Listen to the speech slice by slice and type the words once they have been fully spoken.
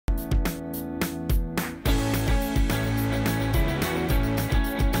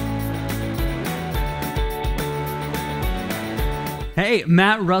Hey,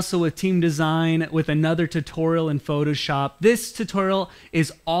 Matt Russell with Team Design with another tutorial in Photoshop. This tutorial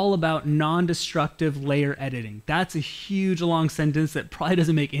is all about non-destructive layer editing. That's a huge long sentence that probably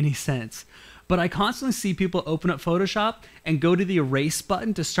doesn't make any sense. But I constantly see people open up Photoshop and go to the erase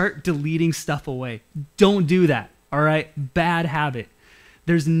button to start deleting stuff away. Don't do that, all right? Bad habit.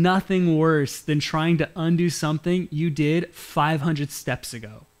 There's nothing worse than trying to undo something you did 500 steps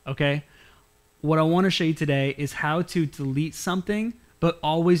ago, okay? What I want to show you today is how to delete something, but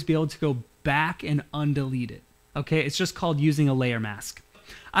always be able to go back and undelete it. Okay, it's just called using a layer mask.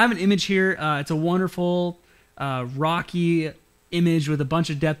 I have an image here. It's a wonderful, rocky image with a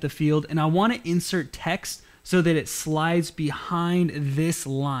bunch of depth of field, and I want to insert text so that it slides behind this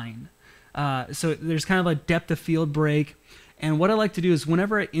line. So there's kind of a depth of field break. And what I like to do is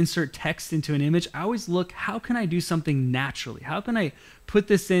whenever I insert text into an image, I always look, how can I do something naturally? How can I put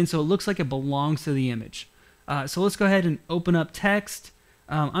this in so it looks like it belongs to the image? So let's go ahead and open up text.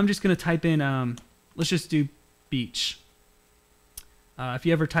 I'm just going to type in, let's just do beach. If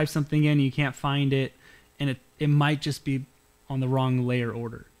you ever type something in and you can't find it, and it might just be on the wrong layer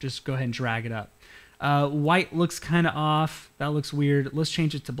order, just go ahead and drag it up. White looks kind of off. That looks weird. Let's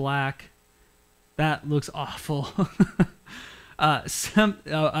change it to black. That looks awful.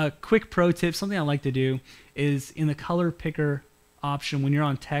 A quick pro tip, something I like to do is in the color picker option when you're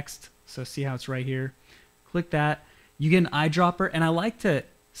on text, so see how it's right here, click that, you get an eyedropper, and I like to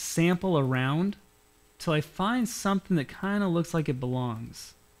sample around till I find something that kind of looks like it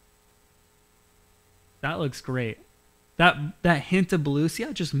belongs. That looks great. That hint of blue, see how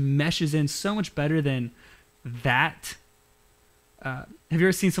it just meshes in so much better than that? Have you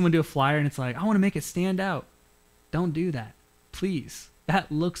ever seen someone do a flyer and it's like, I want to make it stand out? Don't do that. Please.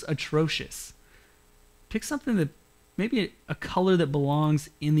 That looks atrocious. Pick something that, maybe a color that belongs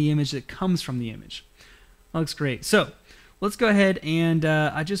in the image that comes from the image. That looks great. So let's go ahead and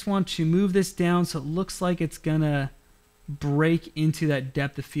I just want to move this down so it looks like it's gonna break into that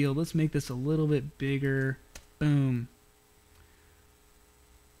depth of field. Let's make this a little bit bigger. Boom.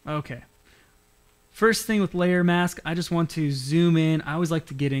 Okay. First thing with layer mask, I just want to zoom in. I always like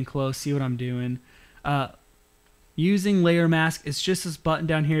to get in close, see what I'm doing. Using layer mask, it's just this button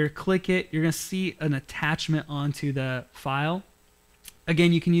down here. Click it. You're going to see an attachment onto the file.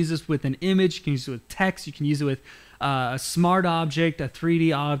 Again, you can use this with an image. You can use it with text. You can use it with a smart object, a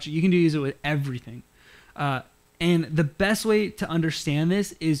 3D object. You can use it with everything. And the best way to understand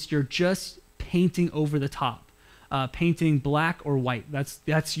this is you're just painting over the top. Painting black or white.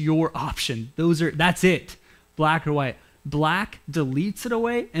 That's your option. That's it. Black or white. Black deletes it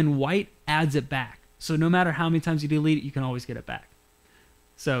away and white adds it back. So no matter how many times you delete it, you can always get it back.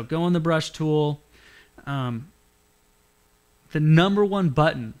 So go on the brush tool. The number one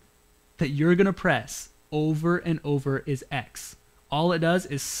button that you're going to press over and over is X. All it does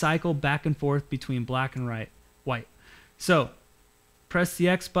is cycle back and forth between black and white. So press the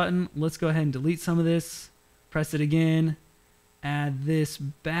X button. Let's go ahead and delete some of this. Press it again. Add this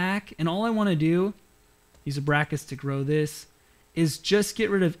back. And all I want to do, use a brackets to grow this, is just get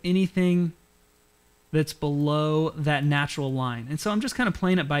rid of anything that's below that natural line. And so I'm just kind of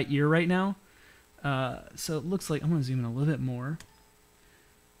playing it by ear right now. So it looks like, I'm going to zoom in a little bit more.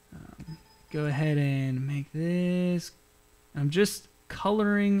 Go ahead and make this. I'm just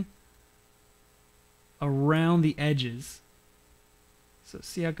coloring around the edges. So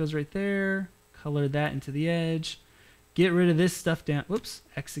see how it goes right there. Color that into the edge. Get rid of this stuff down. Whoops,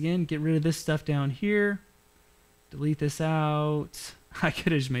 X again. Get rid of this stuff down here. Delete this out. I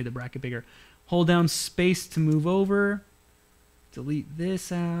could have just made the bracket bigger. Hold down space to move over. Delete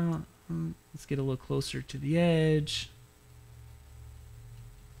this out. Let's get a little closer to the edge.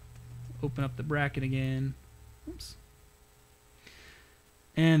 Open up the bracket again. Oops.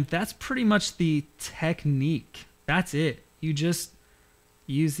 And that's pretty much the technique. That's it. You just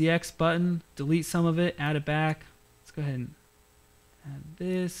use the X button, delete some of it, add it back. Let's go ahead and add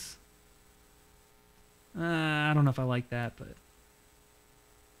this. I don't know if I like that, but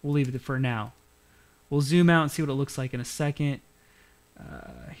we'll leave it for now. We'll zoom out and see what it looks like in a second.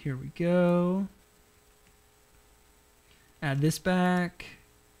 Here we go. Add this back.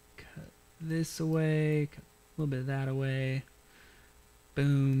 Cut this away. Cut a little bit of that away.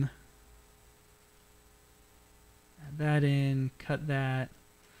 Boom. Add that in. Cut that.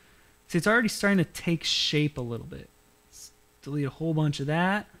 See, it's already starting to take shape a little bit. Let's delete a whole bunch of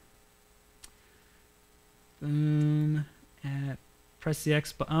that. Boom. Press the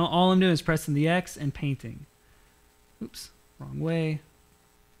X button. All I'm doing is pressing the X and painting. Oops, wrong way.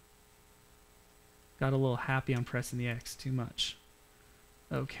 Got a little happy I'm pressing the X too much.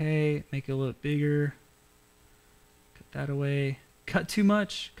 Okay, make it a little bit bigger. Cut that away. cut too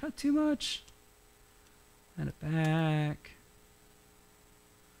much. Cut too much. Add it back.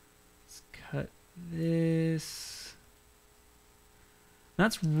 Let's cut this.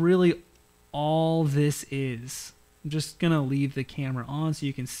 That's really all this is. I'm just going to leave the camera on so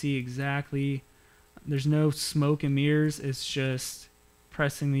you can see exactly. There's no smoke and mirrors. It's just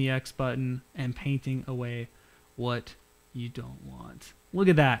pressing the X button and painting away what you don't want. Look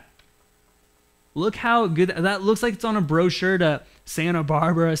at that. Look how good that looks. Like it's on a brochure to Santa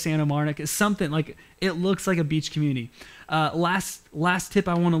Barbara, Santa Monica. Something like it looks like a beach community. Last tip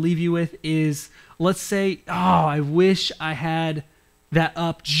I want to leave you with is, let's say, oh, I wish I had that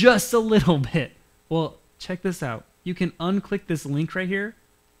up just a little bit. Well, check this out. You can unclick this link right here,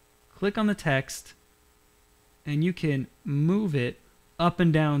 click on the text, and you can move it up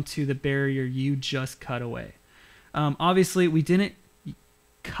and down to the barrier you just cut away. Obviously, we didn't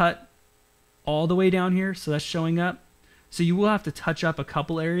cut all the way down here, so that's showing up. So you will have to touch up a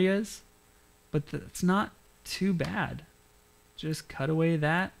couple areas, but it's not too bad. Just cut away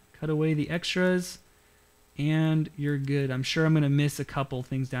that, cut away the extras, and you're good. I'm sure I'm going to miss a couple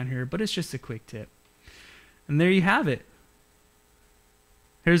things down here, but it's just a quick tip. And there you have it.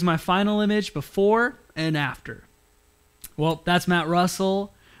 Here's my final image before and after. Well, that's Matt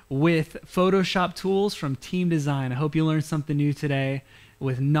Russell with Photoshop tools from Team Design. I hope you learned something new today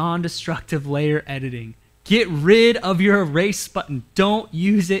with non-destructive layer editing. Get rid of your erase button. Don't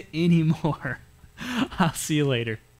use it anymore. I'll see you later.